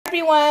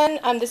Everyone,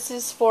 this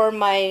is for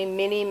my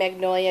mini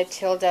Magnolia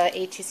Tilda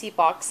ATC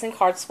box and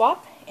card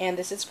swap, and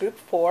this is Group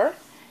 4.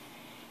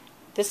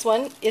 This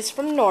one is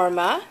from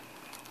Norma,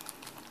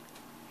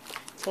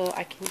 so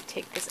I can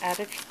take this out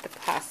of the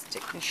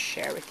plastic and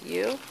share with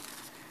you.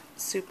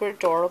 Super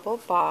adorable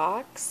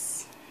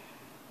box.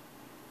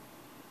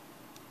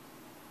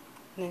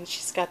 And then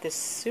she's got this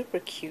super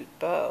cute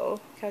bow.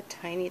 Look how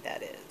tiny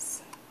that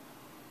is.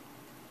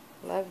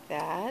 Love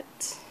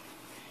that.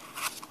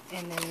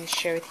 And then we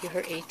share with you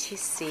her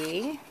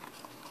ATC.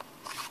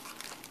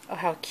 Oh,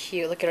 how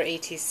cute. Look at her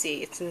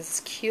ATC. It's in this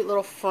cute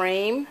little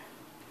frame.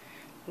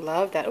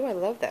 Love that. Oh, I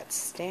love that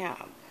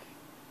stamp.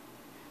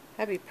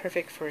 That'd be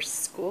perfect for a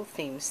school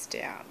theme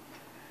stamp.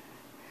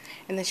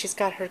 And then she's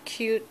got her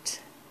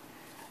cute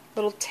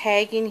little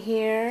tag in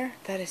here.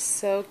 That is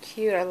so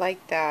cute. I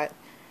like that.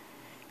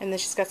 And then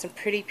she's got some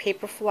pretty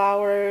paper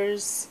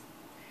flowers.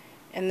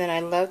 And then I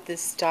love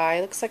this die.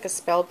 It looks like a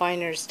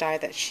Spellbinder's die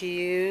that she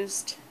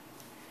used.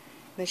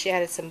 Then she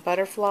added some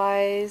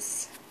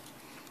butterflies,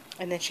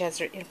 and then she has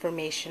her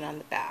information on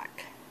the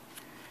back.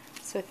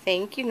 So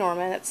thank you,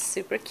 Norma. That's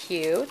super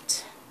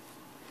cute.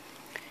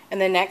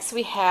 And then next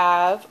we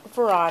have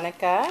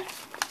Veronica,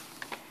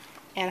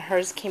 and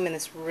hers came in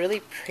this really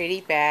pretty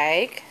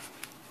bag.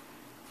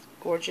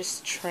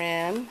 Gorgeous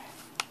trim.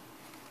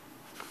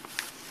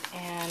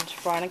 And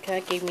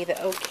Veronica gave me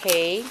the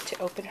okay to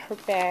open her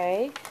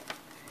bag.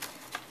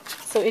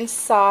 So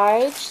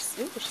inside,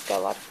 she's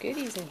got a lot of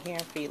goodies in here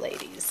for you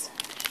ladies.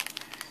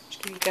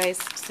 She'll give you guys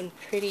some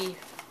pretty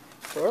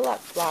burlap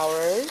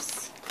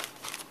flowers.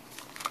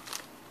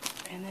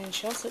 And then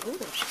she also, she'll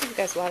give you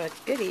guys a lot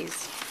of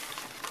goodies.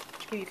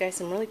 She'll give you guys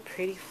some really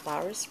pretty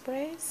flower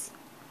sprays.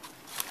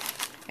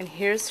 And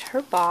here's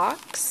her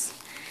box.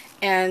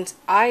 And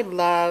I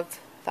love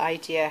the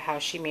idea how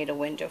she made a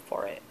window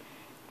for it.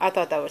 I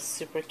thought that was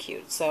super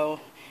cute.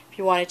 So if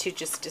you wanted to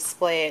just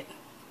display it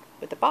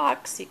with the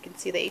box, you can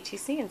see the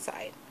ATC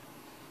inside.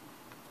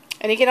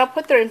 And again, I'll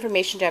put their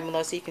information down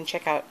below so you can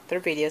check out their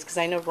videos, because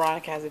I know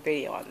Veronica has a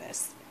video on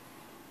this.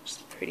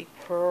 Just pretty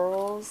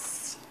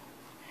pearls.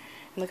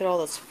 And look at all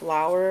those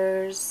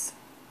flowers.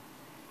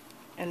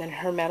 And then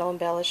her metal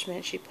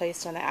embellishment she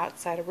placed on the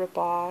outside of her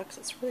box.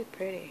 It's really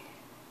pretty.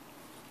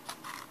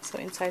 So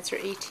inside's her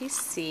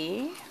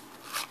ATC.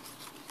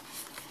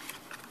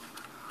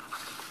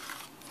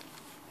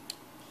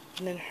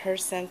 And then her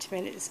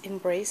sentiment is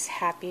embrace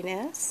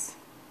happiness.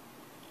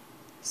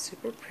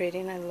 Super pretty,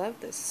 and I love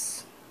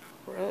this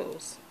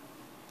rose.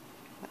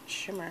 That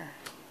shimmer.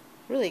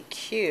 Really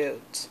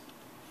cute.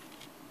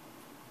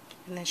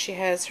 And then she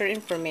has her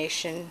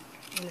information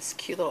in this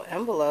cute little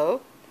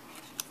envelope.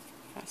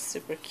 That's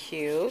super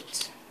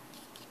cute.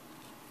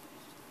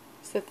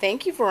 So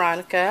thank you,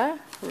 Veronica.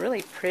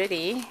 Really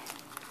pretty.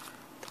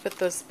 Put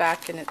those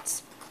back in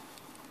its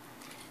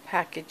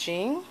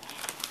packaging.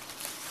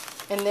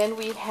 And then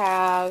we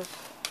have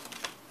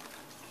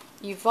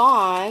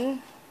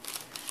Yvonne,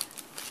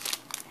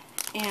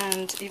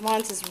 and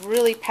Yvonne's is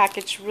really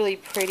packaged really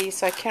pretty,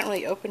 so I can't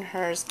really open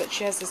hers, but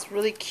she has this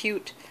really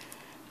cute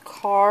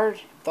card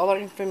with all her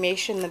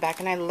information in the back,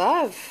 and I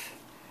love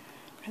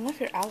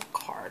your out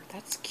card.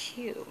 That's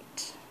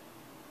cute.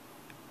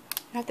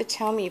 You have to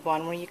tell me,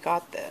 Yvonne, where you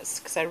got this,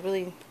 because I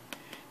really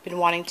been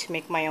wanting to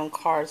make my own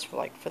cards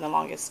for the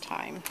longest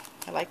time.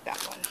 I like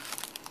that one.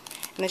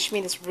 And then she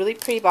made this really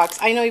pretty box.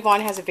 I know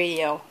Yvonne has a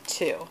video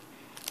too,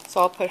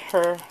 so I'll put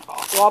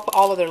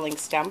all of their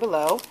links down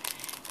below.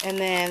 And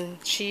then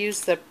she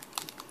used the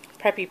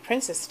Preppy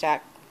Princess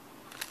stack.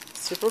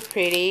 Super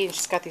pretty. And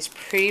she's got these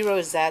pretty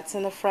rosettes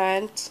in the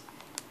front,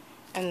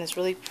 and this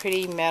really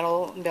pretty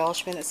metal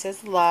embellishment that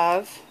says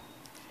love,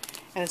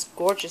 and this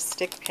gorgeous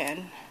stick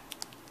pin.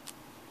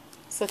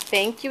 So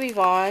thank you,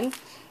 Yvonne.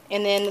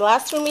 And then the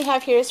last one we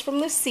have here is from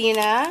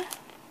Lucina.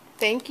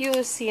 Thank you,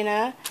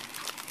 Lucina.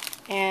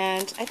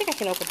 And I think I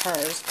can open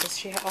hers, because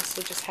she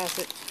also just has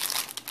it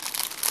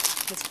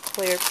in this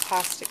clear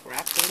plastic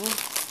wrapping.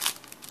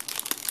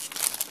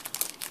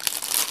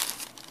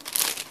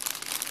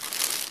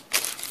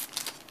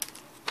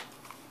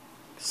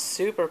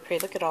 Super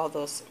pretty. Look at all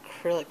those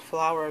acrylic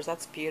flowers.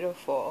 That's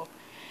beautiful.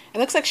 It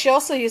looks like she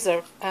also used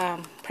a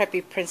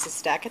Preppy Princess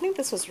stack. I think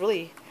this was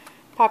really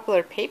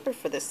popular paper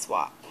for this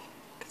swap,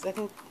 because I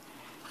think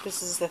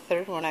this is the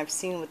third one I've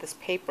seen with this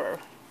paper.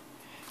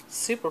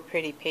 Super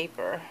pretty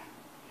paper.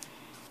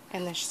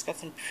 And then she's got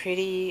some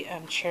pretty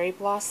cherry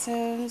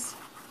blossoms,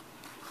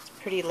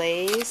 pretty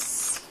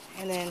lace,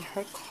 and then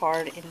her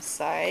card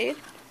inside.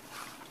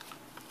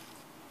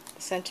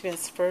 The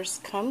sentiments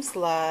first comes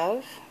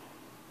love.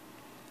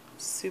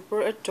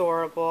 Super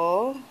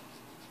adorable.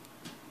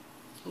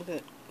 Look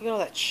at all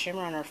that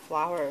shimmer on her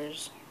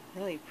flowers.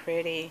 Really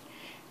pretty.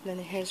 And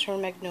then here's her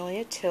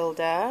Magnolia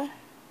Tilda.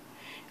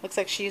 Looks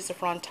like she used the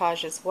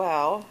frontage as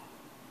well.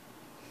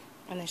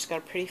 And then she's got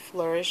a pretty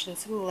flourish and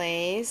some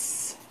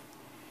lace.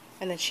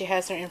 And then she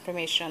has her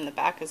information on the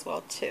back as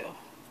well too.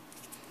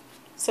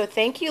 So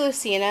thank you,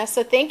 Lucina.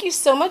 So thank you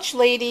so much,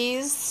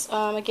 ladies.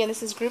 Again,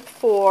 this is Group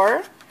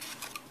 4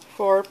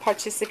 for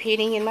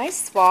participating in my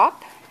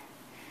swap.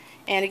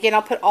 And again,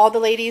 I'll put all the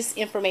ladies'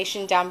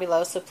 information down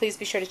below, so please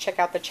be sure to check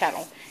out the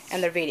channel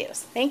and their videos.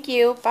 Thank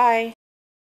you. Bye.